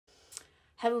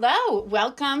Hello,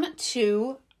 welcome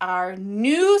to our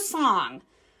new song.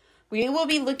 We will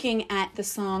be looking at the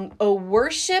song, "O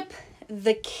Worship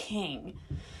the King."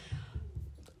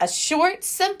 A short,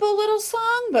 simple little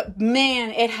song, but man,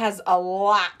 it has a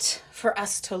lot for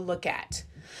us to look at.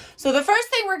 So the first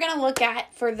thing we're going to look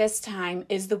at for this time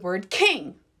is the word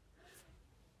king.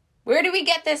 Where do we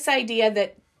get this idea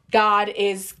that God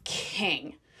is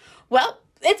king? Well,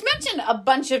 it's mentioned a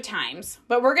bunch of times,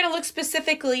 but we're going to look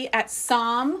specifically at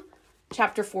Psalm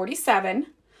chapter 47,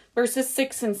 verses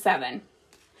 6 and 7.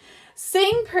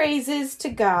 Sing praises to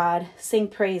God, sing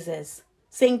praises.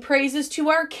 Sing praises to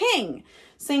our King,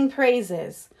 sing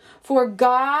praises. For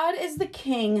God is the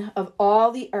King of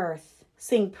all the earth.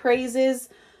 Sing praises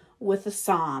with a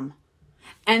psalm.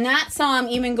 And that psalm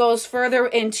even goes further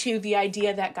into the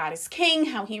idea that God is king,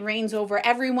 how he reigns over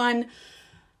everyone.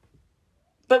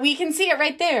 But we can see it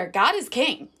right there. God is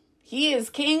king. He is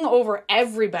king over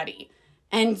everybody.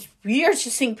 And we are to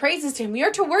sing praises to him. We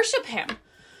are to worship him.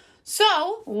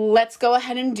 So let's go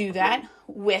ahead and do that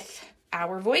with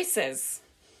our voices.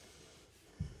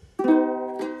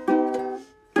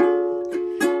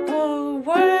 Oh,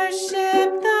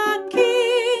 worship the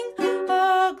King,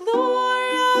 oh,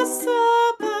 glorious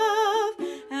above,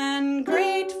 and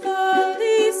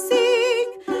gratefully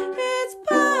sing his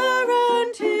power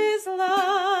and his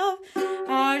love.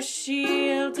 Our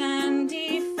shield and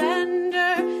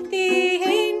defender, the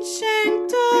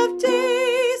ancient of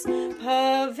days,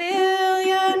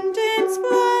 pavilioned in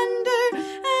splendor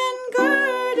and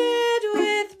girded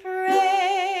with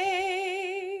praise.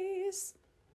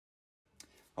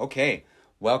 Okay,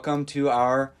 welcome to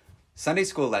our Sunday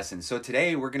school lesson. So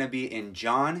today we're going to be in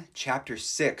John chapter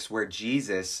 6, where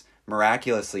Jesus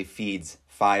miraculously feeds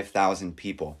 5,000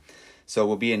 people. So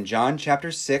we'll be in John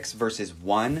chapter 6, verses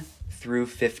 1 through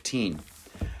 15.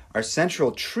 Our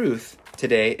central truth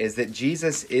today is that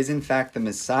Jesus is in fact the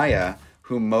Messiah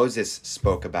whom Moses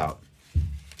spoke about.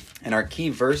 And our key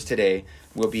verse today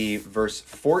will be verse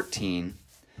 14.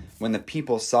 When the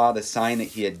people saw the sign that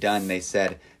he had done, they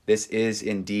said, "This is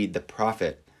indeed the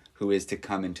prophet who is to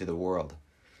come into the world."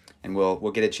 And we'll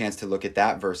get a chance to look at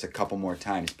that verse a couple more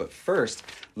times. But first,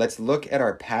 let's look at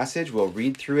our passage. We'll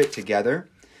read through it together,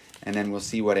 and then we'll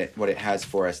see what it has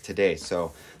for us today.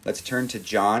 So let's turn to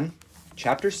John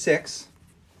chapter 6,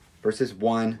 verses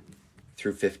 1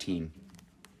 through 15.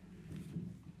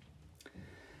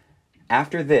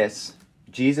 After this,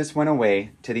 Jesus went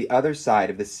away to the other side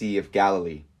of the Sea of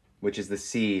Galilee, which is the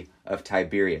Sea of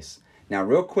Tiberias. Now,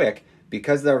 real quick,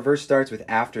 because our verse starts with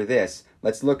 "after this,"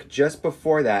 let's look just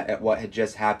before that at what had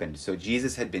just happened. So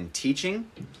Jesus had been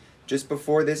teaching just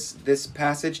before this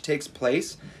passage takes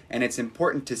place, and it's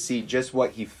important to see just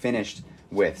what he finished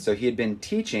with. So he had been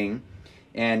teaching,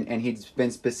 and he'd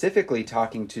been specifically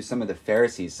talking to some of the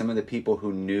Pharisees, some of the people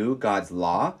who knew God's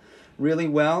law really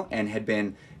well and had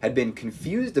been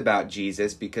confused about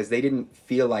Jesus because they didn't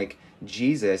feel like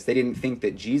Jesus, they didn't think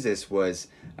that Jesus was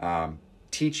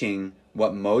teaching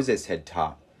what Moses had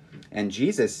taught. And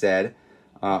Jesus said,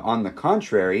 on the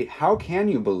contrary, "How can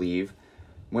you believe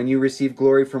when you receive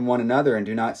glory from one another and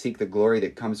do not seek the glory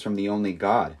that comes from the only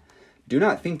God? Do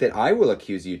not think that I will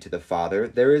accuse you to the Father.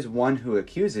 There is one who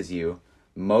accuses you,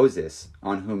 Moses,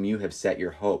 on whom you have set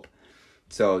your hope."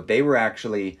 So they were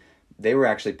actually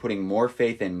putting more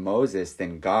faith in Moses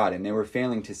than God, and they were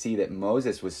failing to see that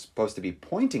Moses was supposed to be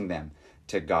pointing them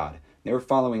to God. They were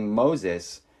following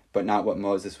Moses, but not what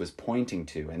Moses was pointing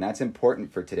to, and that's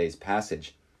important for today's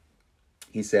passage.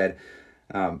 He said,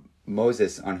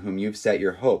 Moses, on whom you've set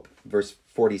your hope. Verse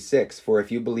 46, "For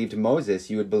if you believed Moses,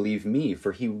 you would believe me,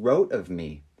 for he wrote of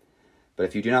me. But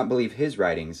if you do not believe his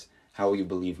writings, how will you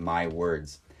believe my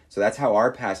words?" So that's how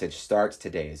our passage starts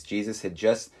today, as Jesus had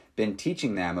just been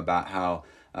teaching them about how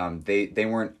they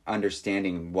weren't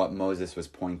understanding what Moses was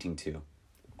pointing to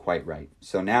quite right.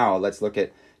 So now let's look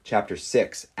at chapter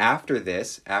 6. After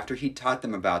this, after he taught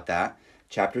them about that,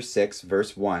 chapter 6,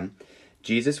 verse 1,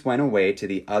 Jesus went away to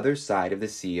the other side of the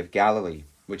Sea of Galilee,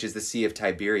 which is the Sea of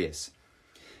Tiberias.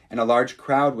 And a large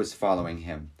crowd was following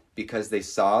him, because they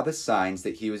saw the signs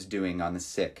that he was doing on the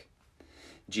sick.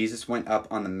 Jesus went up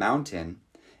on the mountain,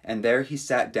 and there he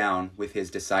sat down with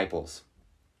his disciples.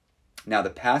 Now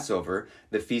the Passover,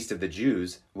 the feast of the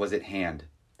Jews, was at hand.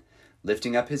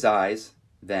 Lifting up his eyes,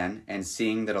 then, and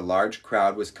seeing that a large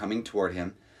crowd was coming toward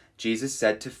him, Jesus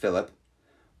said to Philip,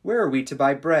 "Where are we to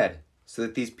buy bread, so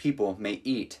that these people may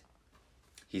eat?"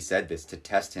 He said this to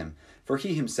test him, for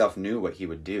he himself knew what he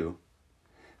would do.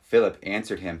 Philip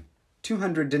answered him,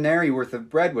 200 denarii worth of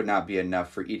bread would not be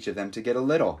enough for each of them to get a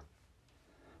little.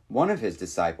 One of his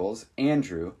disciples,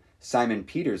 Andrew, Simon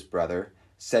Peter's brother,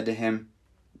 said to him,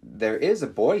 there is a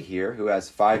boy here who has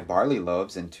 5 barley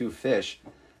loaves and 2 fish,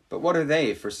 but what are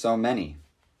they for so many?"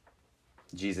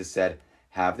 Jesus said,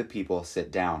 "Have the people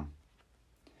sit down."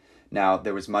 Now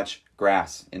there was much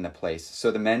grass in the place,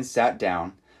 so the men sat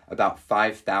down, about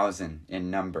 5,000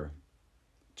 in number.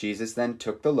 Jesus then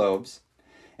took the loaves,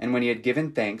 and when he had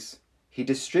given thanks, he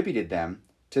distributed them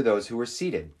to those who were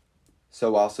seated,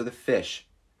 so also the fish,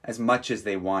 as much as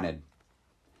they wanted.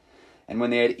 And when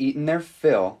they had eaten their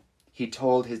fill, he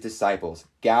told his disciples,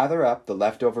 "Gather up the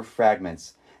leftover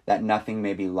fragments, that nothing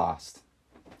may be lost."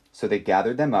 So they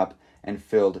gathered them up and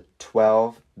filled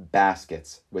 12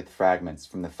 baskets with fragments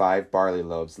from the 5 barley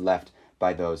loaves left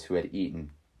by those who had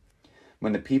eaten.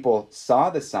 When the people saw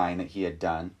the sign that he had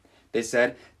done, they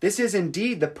said, "This is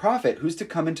indeed the prophet who's to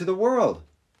come into the world."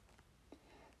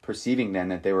 Perceiving then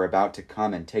that they were about to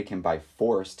come and take him by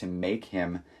force to make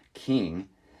him king,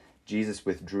 Jesus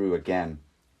withdrew again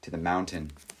to the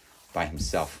mountain by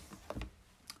himself.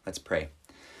 Let's pray.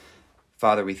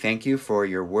 Father, we thank you for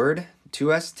your word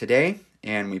to us today,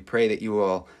 and we pray that you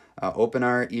will open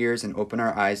our ears and open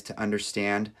our eyes to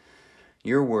understand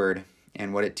your word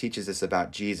and what it teaches us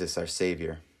about Jesus, our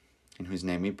Savior, in whose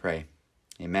name we pray.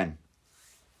 Amen.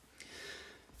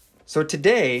 So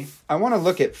today, I want to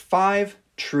look at 5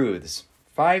 truths,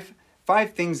 five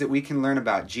things that we can learn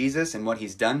about Jesus and what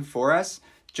he's done for us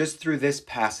just through this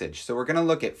passage. So we're going to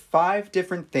look at 5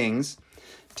 different things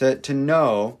to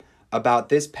know about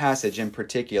this passage in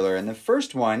particular. And the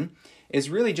first one is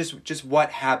really just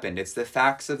what happened. It's the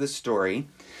facts of the story.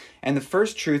 And the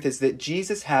first truth is that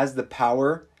Jesus has the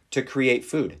power to create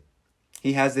food.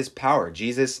 He has this power.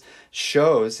 Jesus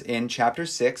shows in chapter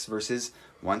 6, verses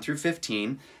 1 through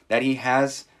 15, that he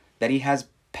has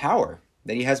power,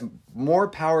 that he has more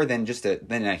power than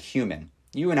a human.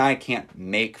 You and I can't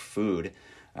make food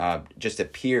just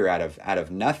appear out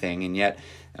of nothing, and yet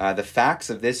the facts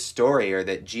of this story are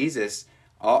that Jesus,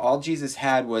 all Jesus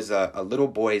had was a little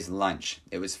boy's lunch.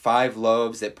 It was 5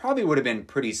 loaves that probably would have been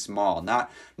pretty small, not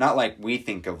like we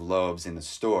think of loaves in the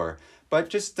store, but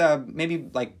just maybe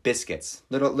like biscuits,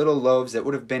 little loaves that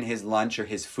would have been his lunch or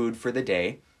his food for the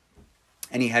day.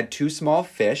 And he had 2 small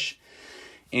fish,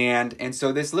 and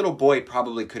so this little boy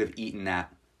probably could have eaten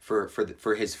that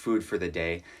for his food for the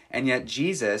day. And yet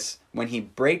Jesus, when he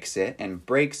breaks it and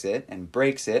breaks it and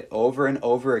breaks it over and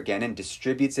over again and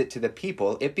distributes it to the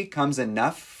people, it becomes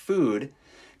enough food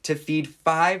to feed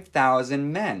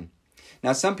 5,000 men.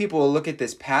 Now, some people will look at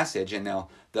this passage and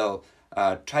they'll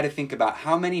try to think about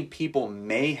how many people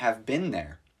may have been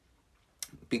there,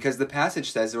 because the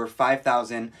passage says there were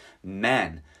 5,000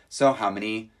 men. So how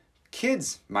many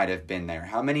kids might have been there?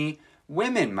 How many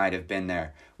women might have been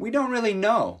there? We don't really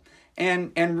know.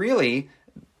 And really,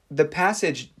 the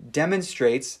passage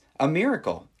demonstrates a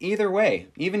miracle. Either way,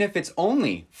 even if it's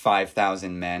only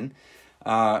 5,000 men,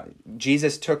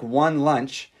 Jesus took one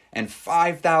lunch and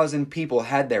 5,000 people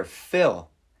had their fill,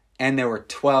 and there were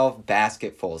 12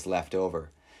 basketfuls left over.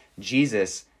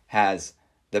 Jesus has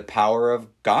the power of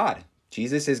God.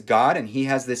 Jesus is God, and he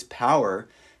has this power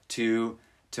to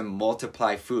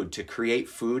multiply food, to create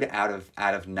food out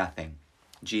of nothing.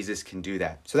 Jesus can do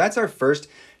that. So that's our first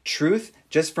truth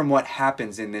just from what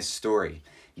happens in this story.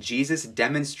 Jesus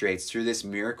demonstrates through this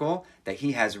miracle that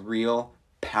he has real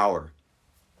power.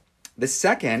 The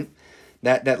second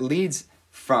that leads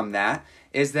from that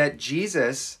is that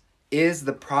Jesus is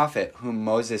the prophet whom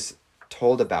Moses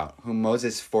told about, whom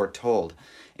Moses foretold.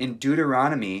 In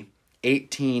Deuteronomy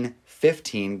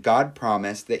 18:15, God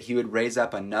promised that he would raise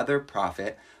up another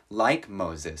prophet like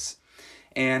Moses.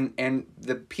 And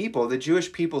the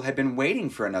Jewish people had been waiting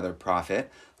for another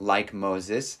prophet like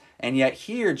Moses. And yet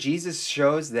here Jesus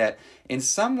shows that in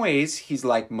some ways he's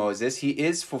like Moses. He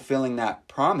is fulfilling that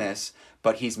promise,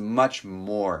 but he's much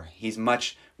more. He's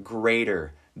much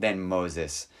greater than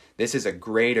Moses. This is a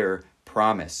greater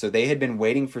promise. So they had been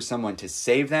waiting for someone to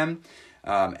save them.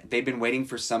 They'd been waiting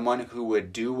for someone who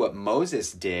would do what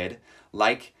Moses did,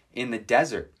 like in the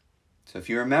desert. So if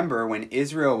you remember, when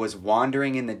Israel was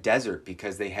wandering in the desert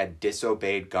because they had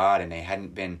disobeyed God and they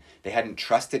hadn't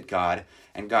trusted God,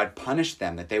 and God punished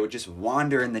them, that they would just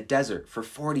wander in the desert for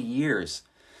 40 years.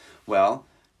 Well,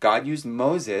 God used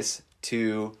Moses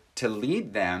to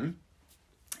lead them,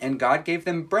 and God gave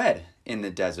them bread in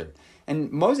the desert.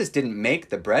 And Moses didn't make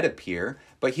the bread appear,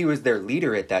 but he was their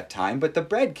leader at that time, but the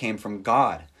bread came from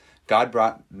God. God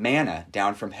brought manna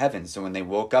down from heaven, so when they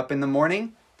woke up in the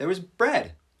morning, there was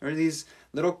bread. There were these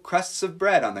little crusts of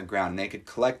bread on the ground, and they could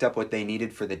collect up what they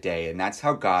needed for the day, and that's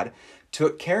how God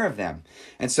took care of them.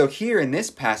 And so here in this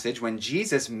passage, when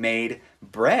Jesus made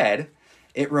bread,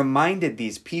 it reminded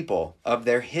these people of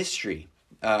their history.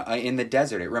 in the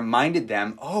desert. It reminded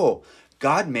them, oh,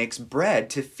 God makes bread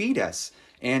to feed us.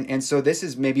 And so this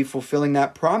is maybe fulfilling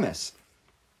that promise.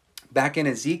 Back in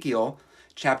Ezekiel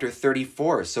chapter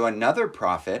 34, so another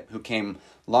prophet who came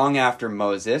long after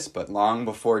Moses, but long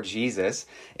before Jesus,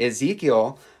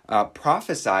 Ezekiel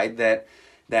prophesied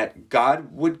that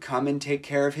God would come and take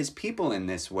care of his people in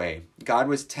this way. God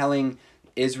was telling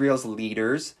Israel's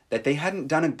leaders that they hadn't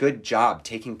done a good job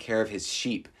taking care of his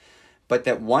sheep, but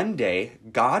that one day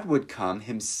God would come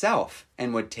himself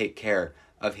and would take care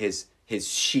of his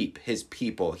sheep, his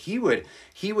people. He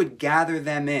would gather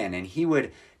them in, and he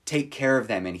would take care of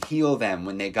them and heal them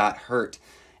when they got hurt,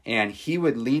 and he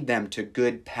would lead them to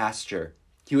good pasture.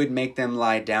 He would make them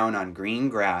lie down on green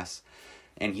grass,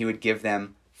 and he would give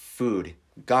them food.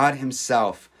 God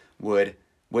himself would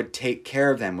take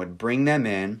care of them, would bring them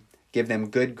in, give them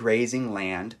good grazing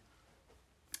land,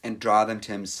 and draw them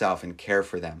to himself and care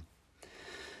for them.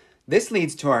 This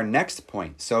leads to our next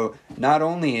point. So not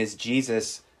only is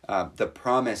Jesus the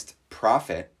promised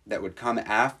prophet that would come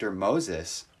after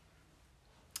Moses,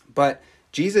 but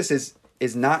Jesus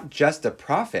is not just a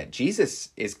prophet. Jesus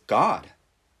is God.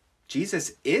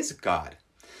 Jesus is God.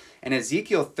 And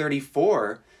Ezekiel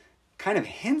 34 kind of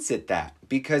hints at that,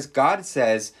 because God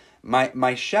says,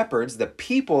 my shepherds, the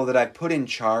people that I've put in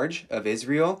charge of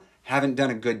Israel, haven't done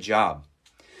a good job.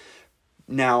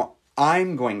 Now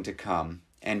I'm going to come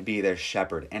and be their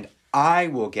shepherd, and I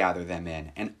will gather them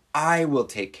in, and I will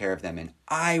take care of them, and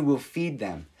I will feed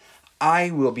them.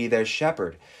 I will be their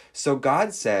shepherd. So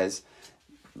God says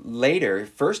later,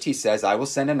 first he says, I will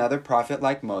send another prophet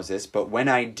like Moses, but when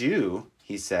I do,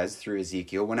 he says through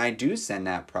Ezekiel, when I do send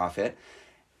that prophet,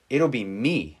 it'll be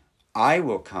me. I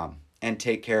will come and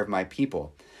take care of my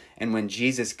people. And when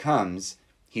Jesus comes,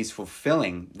 he's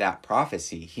fulfilling that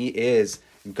prophecy. He is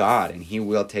God, and he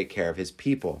will take care of his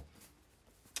people.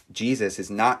 Jesus is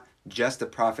not just a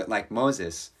prophet like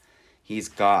Moses. He's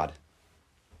God.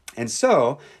 And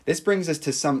so this brings us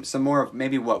to some more of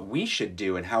maybe what we should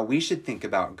do and how we should think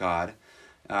about God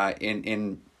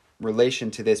in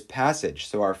relation to this passage.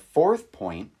 So our fourth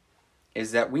point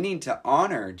is that we need to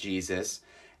honor Jesus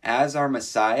as our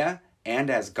Messiah and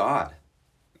as God.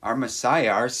 Our Messiah,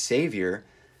 our Savior,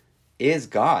 is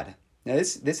God. Now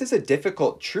this is a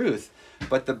difficult truth,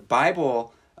 but the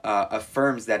Bible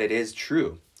affirms that it is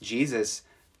true. Jesus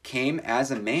came as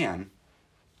a man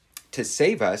to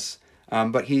save us,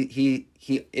 but he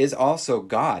is also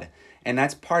God. And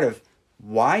that's part of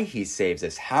why he saves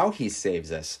us, how he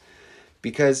saves us.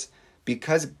 Because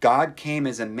God came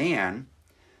as a man,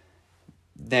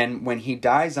 then when he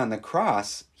dies on the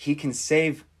cross, he can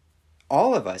save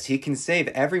all of us. He can save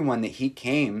everyone that he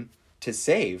came to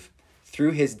save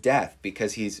through his death,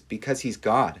 because he's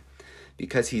God.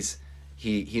 Because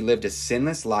he lived a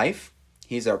sinless life.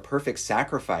 He's our perfect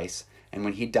sacrifice. And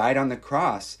when he died on the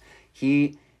cross,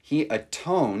 he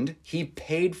atoned, he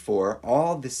paid for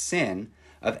all the sin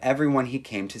of everyone he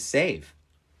came to save.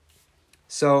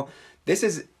 So this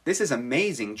is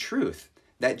amazing truth,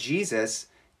 that Jesus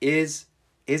is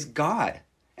God,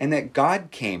 and that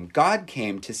God came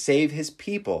to save his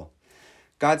people.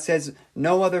 God says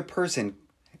no other person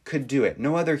could do it.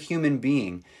 No other human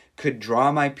being could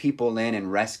draw my people in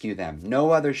and rescue them.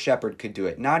 No other shepherd could do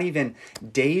it. Not even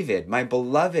David, my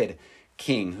beloved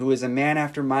king, who is a man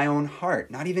after my own heart.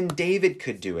 Not even David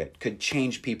could do it, could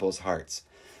change people's hearts.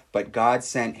 But God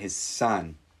sent his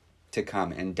son to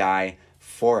come and die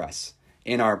for us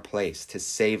in our place to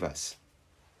save us.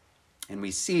 And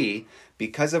we see,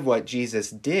 because of what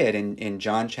Jesus did in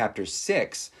John chapter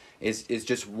 6, is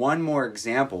just one more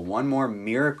example, one more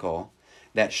miracle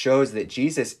that shows that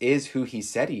Jesus is who he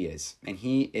said he is, and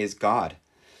he is God.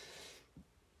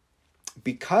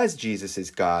 Because Jesus is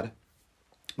God,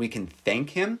 we can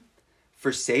thank him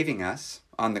for saving us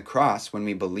on the cross when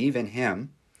we believe in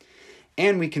him,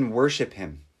 and we can worship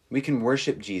him. We can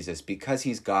worship Jesus because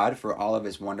he's God for all of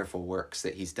his wonderful works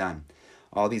that he's done,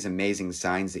 all these amazing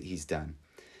signs that he's done.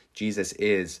 Jesus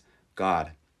is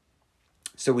God.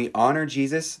 So we honor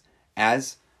Jesus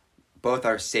as both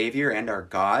our Savior and our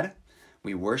God.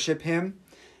 We worship him.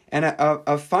 And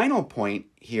a final point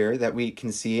here that we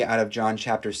can see out of John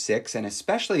chapter 6, and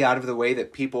especially out of the way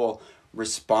that people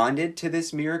responded to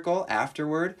this miracle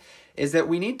afterward, is that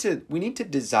we need to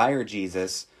desire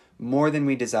Jesus more than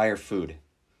we desire food.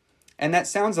 And that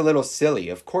sounds a little silly.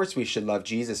 Of course we should love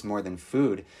Jesus more than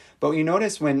food. But you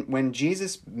notice when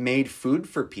Jesus made food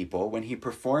for people, when he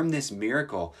performed this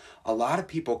miracle, a lot of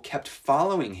people kept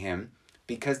following him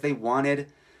because they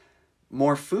wanted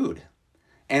more food.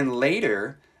 And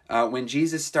later, when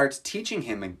Jesus starts teaching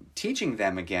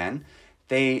them again,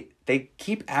 they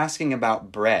keep asking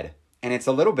about bread. And it's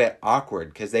a little bit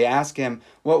awkward because they ask him,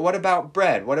 well, what about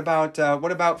bread? What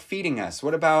about feeding us?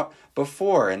 What about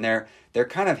before? And they're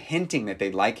kind of hinting that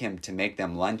they'd like him to make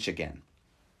them lunch again.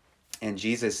 And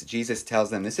Jesus tells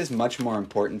them, this is much more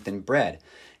important than bread.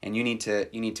 And you need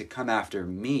to come after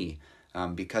me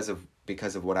because of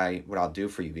what I'll do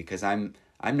for you, because I'm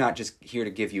not just here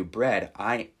to give you bread.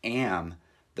 I am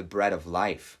the bread of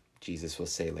life, Jesus will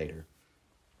say later.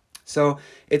 So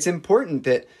it's important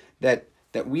that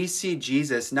we see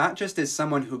Jesus not just as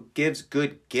someone who gives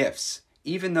good gifts,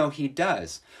 even though he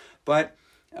does, but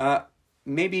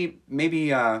maybe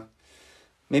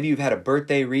you've had a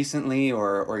birthday recently,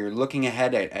 or you're looking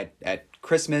ahead at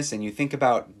Christmas and you think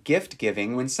about gift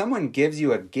giving. When someone gives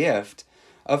you a gift,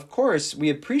 of course, we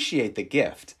appreciate the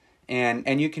gift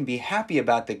and you can be happy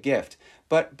about the gift.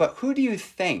 But who do you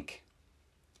thank?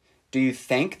 Do you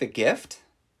thank the gift?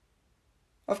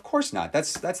 Of course not.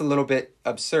 That's a little bit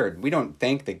absurd. We don't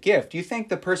thank the gift. You thank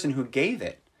the person who gave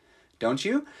it, don't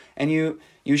you? And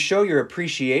you show your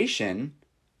appreciation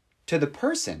to the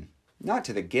person, not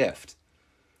to the gift.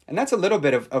 And that's a little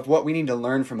bit of what we need to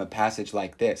learn from a passage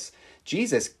like this.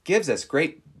 Jesus gives us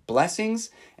great blessings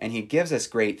and he gives us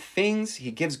great things.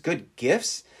 He gives good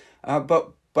gifts,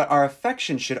 but our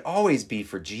affection should always be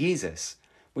for Jesus.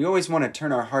 We always want to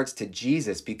turn our hearts to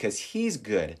Jesus because he's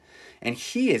good and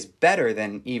he is better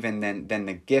than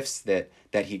the gifts that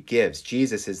he gives.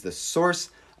 Jesus is the source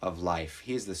of life.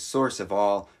 He is the source of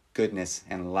all goodness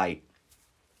and light.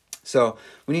 So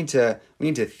we need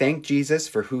to thank Jesus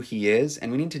for who he is,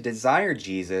 and we need to desire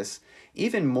Jesus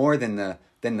even more than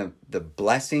the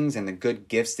blessings and the good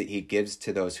gifts that he gives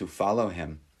to those who follow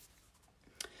him.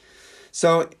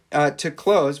 So to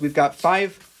close, we've got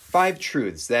five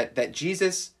truths that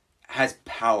Jesus has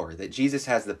power, that Jesus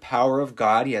has the power of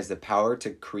God. He has the power to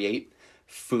create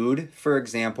food, for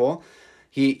example.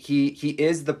 He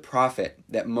is the prophet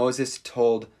that Moses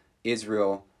told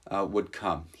Israel would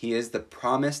come. He is the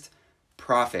promised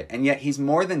prophet. And yet he's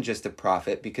more than just a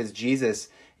prophet because Jesus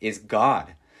is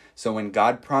God. So when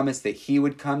God promised that he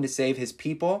would come to save his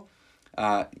people,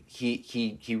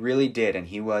 he really did. And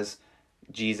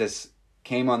Jesus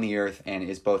came on the earth and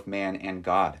is both man and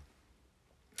God.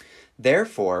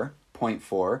 Therefore, point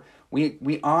 4,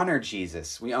 we honor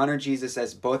Jesus. We honor Jesus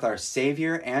as both our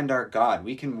Savior and our God.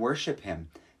 We can worship him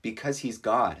because he's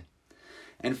God.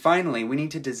 And finally, we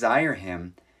need to desire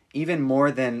him even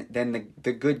more than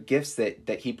the good gifts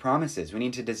that he promises. We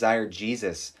need to desire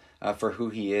Jesus for who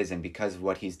he is and because of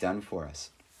what he's done for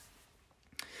us.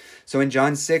 So in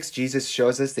John 6, Jesus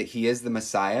shows us that he is the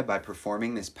Messiah by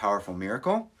performing this powerful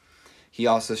miracle. He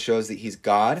also shows that he's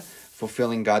God,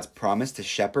 fulfilling God's promise to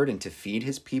shepherd and to feed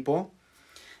his people.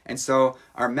 And so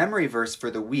our memory verse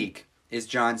for the week is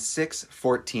John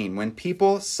 6:14. When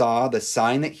people saw the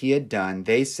sign that he had done,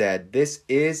 they said, "This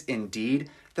is indeed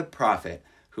the prophet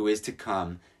who is to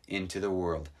come into the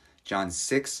world." John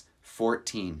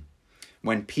 6:14.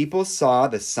 When people saw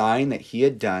the sign that he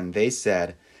had done, they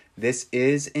said, "This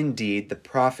is indeed the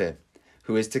prophet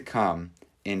who is to come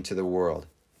into the world."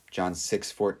 John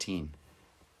 6:14.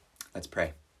 Let's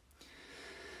pray.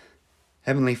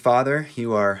 Heavenly Father,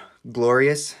 you are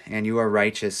glorious and you are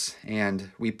righteous,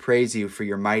 and we praise you for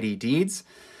your mighty deeds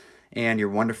and your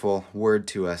wonderful word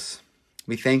to us.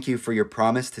 We thank you for your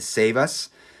promise to save us,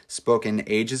 spoken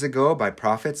ages ago by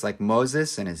prophets like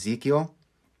Moses and Ezekiel.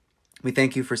 We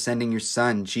thank you for sending your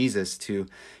Son, Jesus, to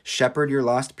shepherd your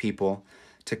lost people,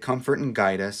 to comfort and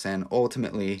guide us, and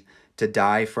ultimately to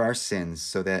die for our sins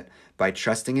so that by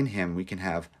trusting in him we can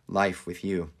have life with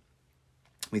you.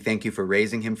 We thank you for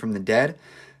raising him from the dead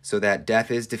so that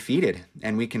death is defeated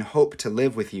and we can hope to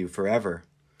live with you forever.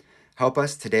 Help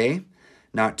us today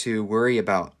not to worry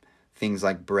about things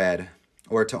like bread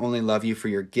or to only love you for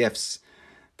your gifts,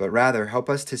 but rather help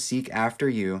us to seek after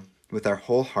you with our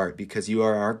whole heart because you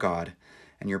are our God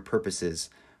and your purposes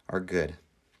are good.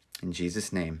 In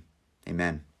Jesus' name,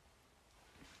 amen.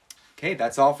 Okay,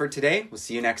 that's all for today. We'll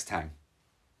see you next time.